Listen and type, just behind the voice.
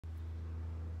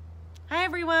Hi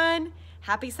everyone!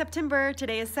 Happy September!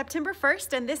 Today is September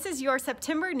 1st and this is your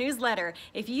September newsletter.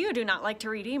 If you do not like to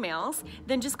read emails,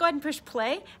 then just go ahead and push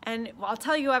play and I'll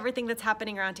tell you everything that's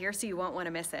happening around here so you won't want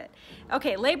to miss it.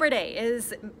 Okay, Labor Day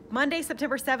is Monday,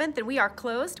 September 7th and we are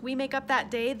closed. We make up that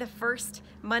day the first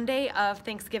Monday of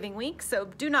Thanksgiving week, so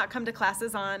do not come to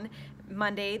classes on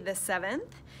Monday the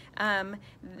 7th.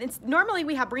 Normally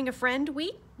we have Bring a Friend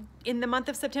week in the month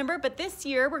of September, but this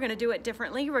year we're going to do it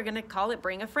differently. We're going to call it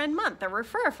Bring a Friend Month or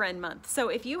Refer a Friend Month. So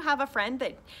if you have a friend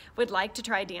that would like to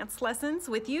try dance lessons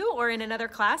with you or in another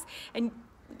class, and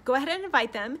go ahead and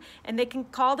invite them, and they can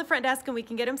call the front desk and we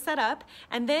can get them set up.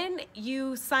 And then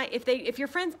you sign, if your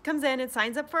friend comes in and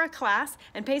signs up for a class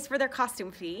and pays for their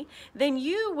costume fee, then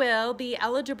you will be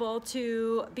eligible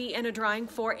to be in a drawing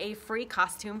for a free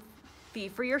costume fee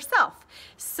for yourself.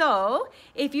 So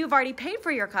if you've already paid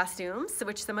for your costumes,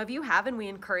 which some of you have, and we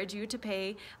encourage you to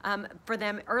pay for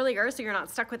them earlier so you're not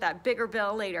stuck with that bigger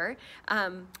bill later,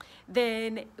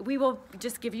 then we will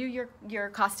just give you your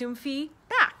costume fee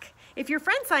back. If your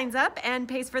friend signs up and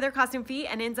pays for their costume fee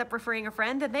and ends up referring a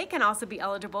friend, then they can also be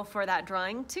eligible for that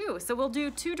drawing too. So we'll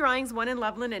do 2 drawings, one in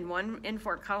Loveland and one in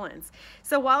Fort Collins.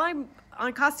 So while I'm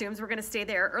on costumes, we're going to stay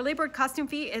there. Early bird costume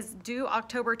fee is due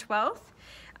October 12th.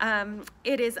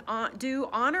 It is due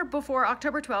on or before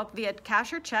October 12th via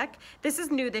cash or check. This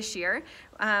is new this year.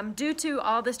 Due to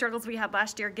all the struggles we had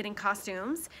last year getting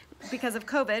costumes because of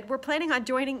COVID, we're planning on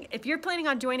joining, if you're planning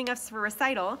on joining us for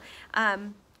recital,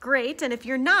 great, and if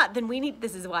you're not, then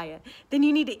this is Wyatt, then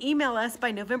you need to email us by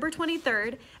November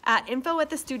 23rd at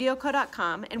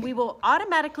info@thestudioco.com and we will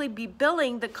automatically be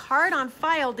billing the card on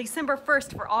file December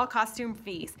 1st for all costume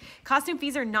fees. Costume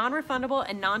fees are non-refundable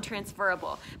and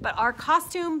non-transferable, but our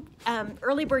costume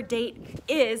early bird date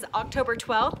is October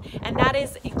 12th, and that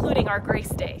is including our Grace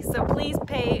Day. So please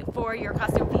pay for your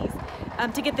costume fees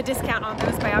to get the discount on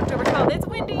those by October 12th. It's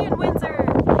windy in Windsor.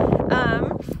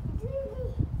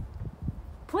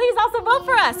 Please also vote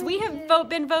for us. We have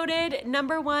been voted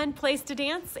 #1 place to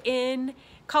dance in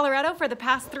Colorado for the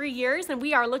past 3 years, and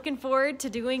we are looking forward to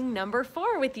doing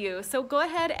 #4 with you. So go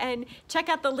ahead and check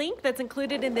out the link that's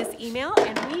included in this email,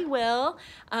 and we'll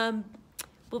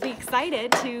be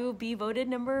excited to be voted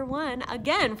 #1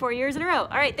 again 4 years in a row.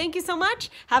 All right, thank you so much.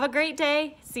 Have a great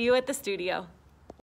day. See you at the studio.